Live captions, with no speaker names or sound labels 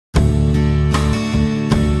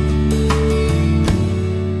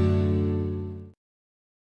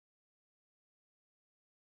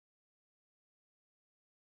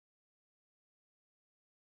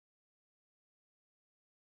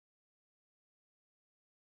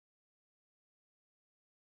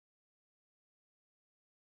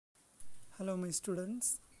Hello my students,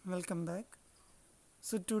 welcome back.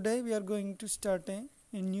 So today we are going to start a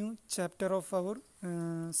new chapter of our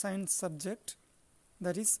science subject,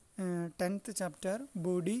 that is 10th chapter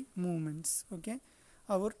body movements. Okay,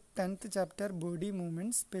 our 10th chapter body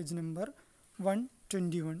movements, page number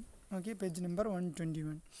 121. Okay, page number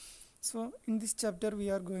 121. So in this chapter we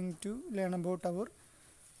are going to learn about our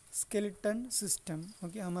skeleton system.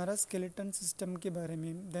 Okay, हमारा skeleton system के बारे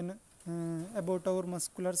में, then about our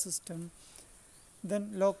muscular system, then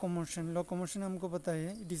locomotion हमको पता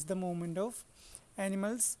है, it is the movement of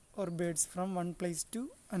animals or birds from one place to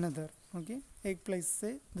another. okay, एक place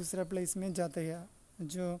से दूसरा place में जाते हैं,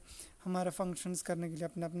 जो हमारा functions करने के लिए,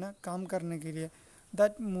 अपना अपना काम करने के लिए,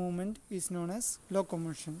 that movement is known as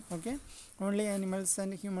locomotion. okay, only animals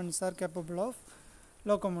and humans are capable of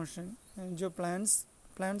locomotion. जो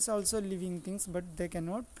plants also living things, but they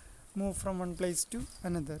cannot move from one place to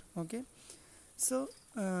another. okay, so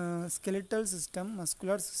skeletal system,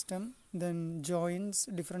 muscular system, then joints,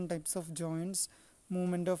 different types of joints,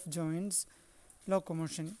 movement of joints,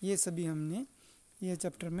 locomotion, ये सभी हमने ये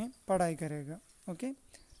chapter में पढ़ाई करेगा. okay,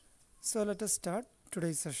 so let us start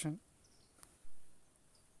today's session.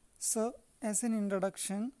 So as an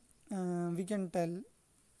introduction, we can tell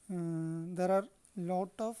there are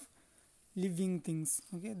lot of living things.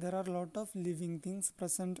 okay, there are lot of living things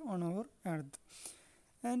present on our earth,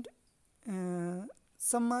 and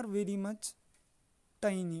some are very much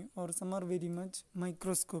tiny और some are very much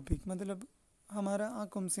microscopic. मतलब हमारा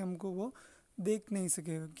आँखों से हमको वो देख नहीं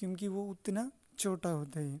सकेगा क्योंकि वो उतना छोटा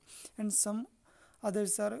होता है. and some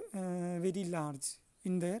others are very large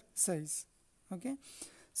in their size. okay,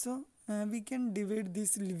 so we can divide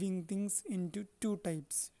these living things into two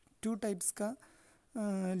types का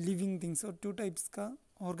living things और two types का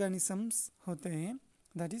organisms होते हैं,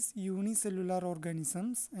 that is unicellular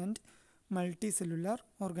organisms and multicellular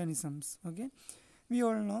organisms. okay, we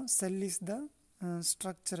all know cell is the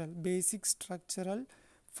basic structural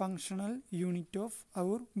functional unit of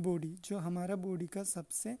our body. जो हमारा body का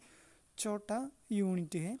सबसे छोटा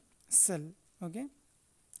unit है cell. okay,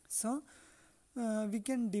 so we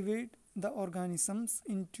can divide the organisms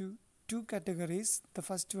into two categories. The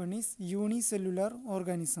first one is unicellular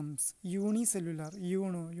organisms. unicellular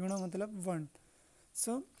मतलब one.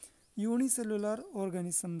 so unicellular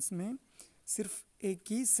organisms में सिर्फ एक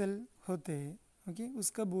ही सेल होते हैं. ओके,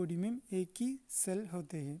 उसका बॉडी में एक ही सेल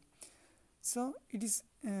होते हैं. So it is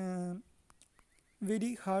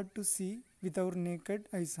very hard to C with our naked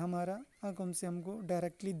eyes. हमारा आँखों से हमको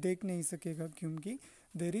डायरेक्टली देख नहीं सकेगा क्योंकि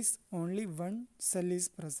there is only one cell is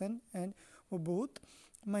present and वो बहुत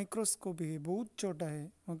माइक्रोस्कोपिक है, बहुत छोटा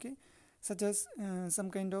है. Okay, such as some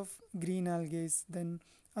kind of green algae, then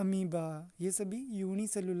amoeba, ये सभी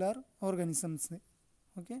यूनिसेलुलर ऑर्गेनिजम्स हैं.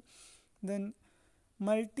 Okay, then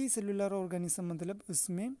multi cellular organism मतलब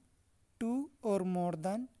उसमें टू और more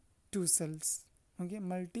than to sales. Okay,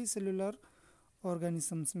 multi cellular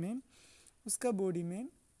organisms में उसका बॉडी में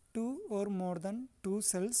टू और मोर देन टू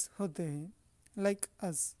सेल्स होते हैं, लाइक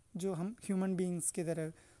अस, जो हम ह्यूमन बीइंग्स की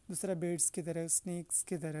तरह, दूसरा बर्ड्स की तरह, स्नेक्स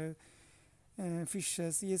की तरह,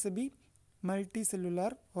 फिशेस, ये सभी मल्टी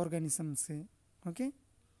सेलुलर ऑर्गेनिजम्स हैं. Okay,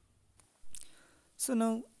 so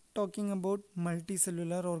now talking about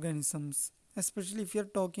multicellular organisms, especially if you are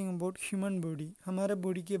talking about human body, हमारा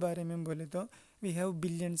body के बारे में बोले तो we have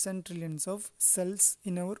billions and trillions of cells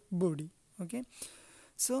in our body. okay,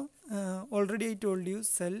 so already I told you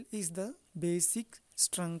cell is the basic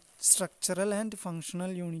structural and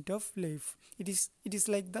functional unit of life. It is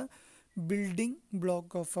like the building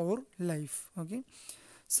block of our life. okay,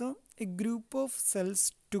 so a group of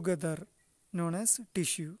cells together known as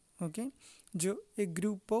tissue. okay, जो एक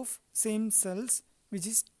group of same cells which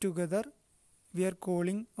is together we are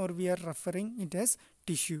calling or we are referring it as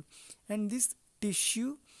tissue, and this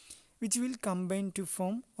tissue which will combine to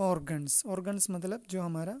form organs मतलब जो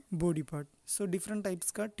हमारा body part. so different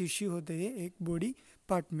types का tissue होते हैं एक body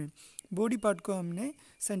part में. body part को हमने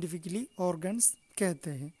scientifically organs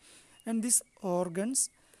कहते हैं, and these organs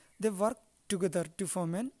they work together to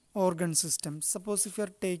form an organ system. suppose if you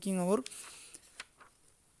are taking our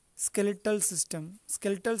skeletal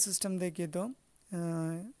system देखिए तो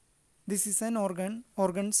this is an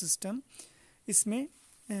organ system. इसमें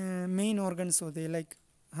मेन organs होते हैं, लाइक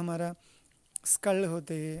हमारा स्कल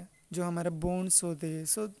होते हैं, जो हमारा बोन्स होते हैं.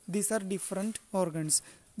 So this are different organs.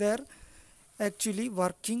 They are actually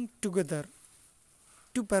working together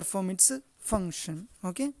to perform its function.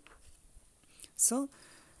 Okay, so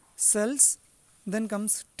cells, then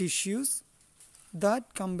comes tissues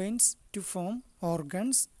that combines to form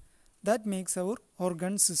organs that makes our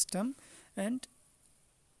organ system, and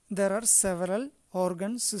there are several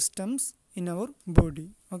organ systems in our body.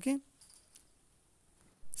 Okay,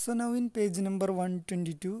 so now in page number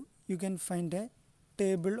 122 you can find a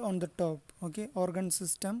table on the top. Okay, organ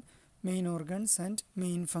system, main organs and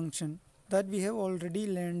main function, that we have already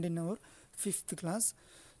learned in our 5th class.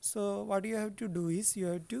 So what you have to do is you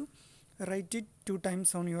have to write it 2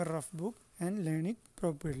 times on your rough book and learn it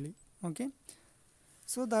properly. Okay,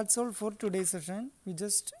 so that's all for today's session. We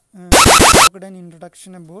just talked an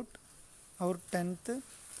introduction about our 10th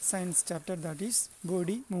science chapter, that is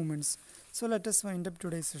body movements. So let us wind up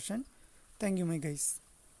today's session. Thank you my guys.